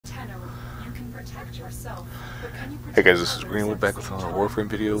Hey guys, this is Greenwood back with another Warframe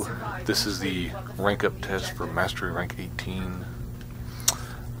video. This is the rank up test for Mastery Rank 18.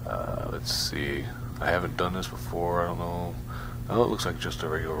 Let's see. I haven't done this before, I don't know. Oh, it looks like just a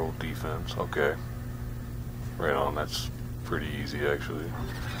regular old defense. Okay. Right on, that's pretty easy actually.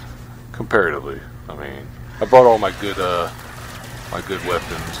 Comparatively. I mean, I brought all my good weapons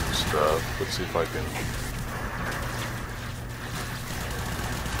and stuff. Let's see if I can...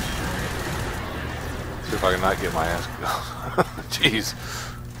 See if I can not get my ass killed. Jeez.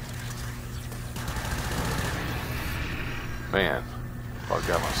 Man, I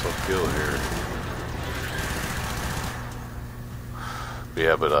got myself killed here. But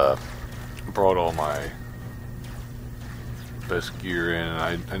yeah, but brought all my best gear in.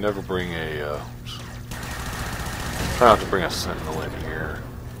 I never bring a try not to bring a sentinel in here,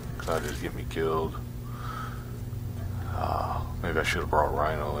 because that'd just get me killed. Maybe I should have brought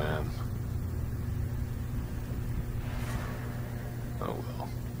Rhino in. Oh well.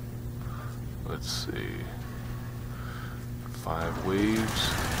 Let's see. 5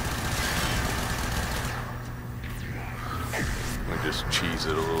 waves. Let me just cheese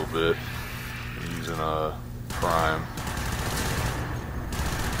it a little bit using a prime.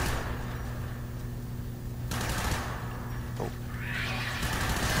 Oh.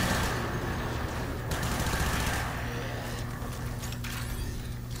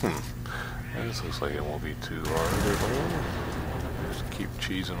 This looks like it won't be too hard at all. Just keep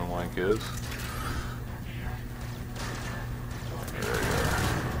cheesing them like this. There you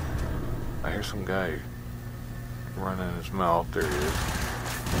go. I hear some guy running his mouth. There he is.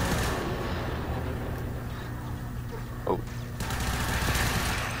 Oh.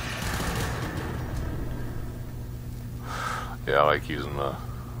 Yeah, I like using the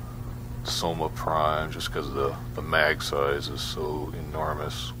Soma Prime just because the mag size is so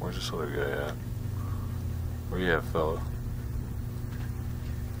enormous. Where's this other guy at? Where you at, fella?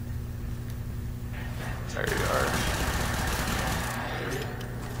 There you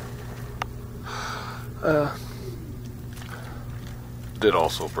are. Did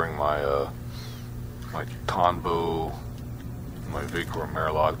also bring my my Tonbo, my Vicor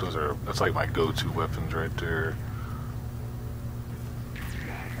Merlock. That's like my go-to weapons right there.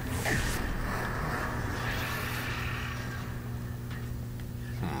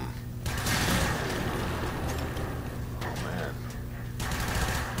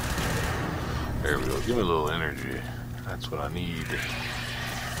 There we go. Give me a little energy. That's what I need.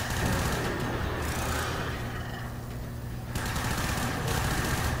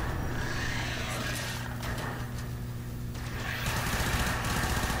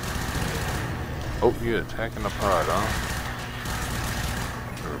 Oh, you're attacking the pod, huh?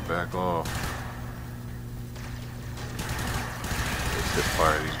 Better back off. Let's hit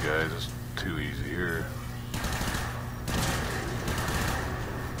fire these guys. It's too easy here.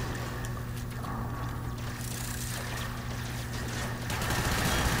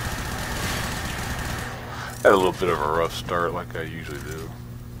 Had a little bit of a rough start like I usually do.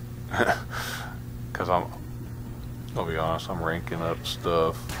 Because I'll be honest, I'm ranking up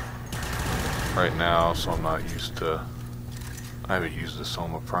stuff right now, so I'm not used to, I haven't used the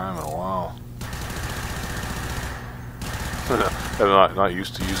Soma Prime in a while. I'm not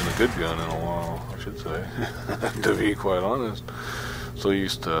used to using a good gun in a while, I should say, to be quite honest. So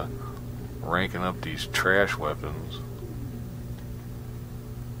used to ranking up these trash weapons.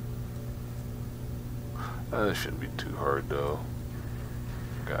 This shouldn't be too hard though.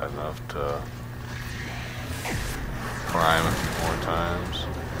 Got enough to prime a few more times.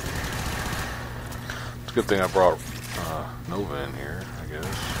 It's a good thing I brought Nova in here, I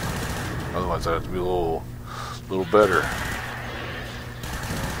guess. Otherwise I'd have to be a little better.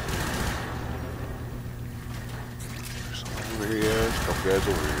 There's someone over here, guys. A couple guys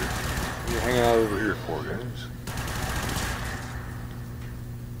over here. What are you hanging out over here for, guys?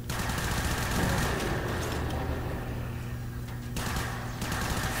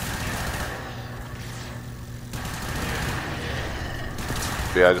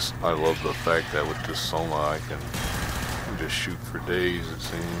 Yeah, I love the fact that with this Soma I can just shoot for days, it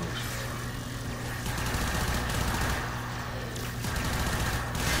seems.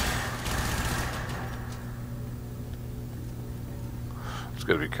 Just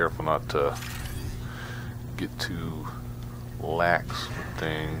gotta be careful not to get too lax with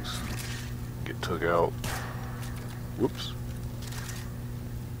things, get took out. Whoops.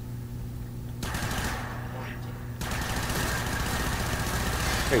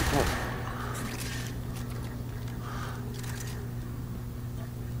 Hey, come on.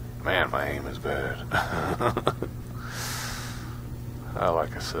 Man, my aim is bad.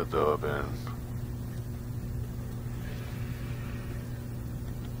 Like I said though, I've been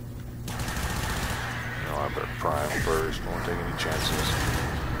better prime first. Won't take any chances.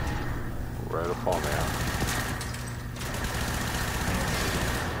 Right up on there.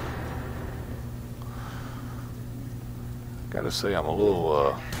 Gotta say, I'm a little,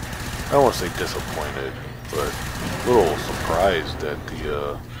 I don't want to say disappointed, but a little surprised at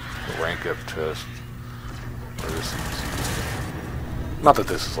the rank F test. Or this easy. Not that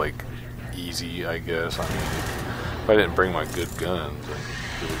this is, like, easy, I guess. I mean, if I didn't bring my good guns, it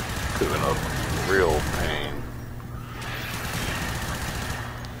could have been a real pain.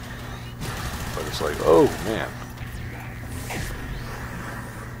 But it's like, oh, man.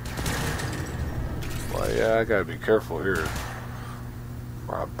 Well, yeah, I gotta be careful here,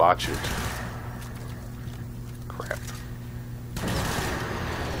 or I botch it. Crap.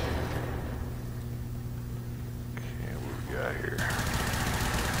 Okay, what we got here?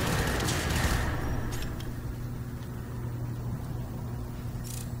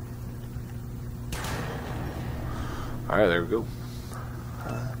 Alright, there we go.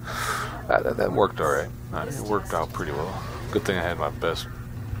 That worked alright. It worked out pretty well. Good thing I had my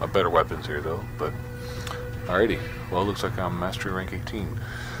better weapons here though, but alrighty. Well, it looks like I'm Mastery Rank 18.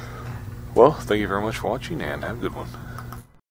 Well, thank you very much for watching and have a good one.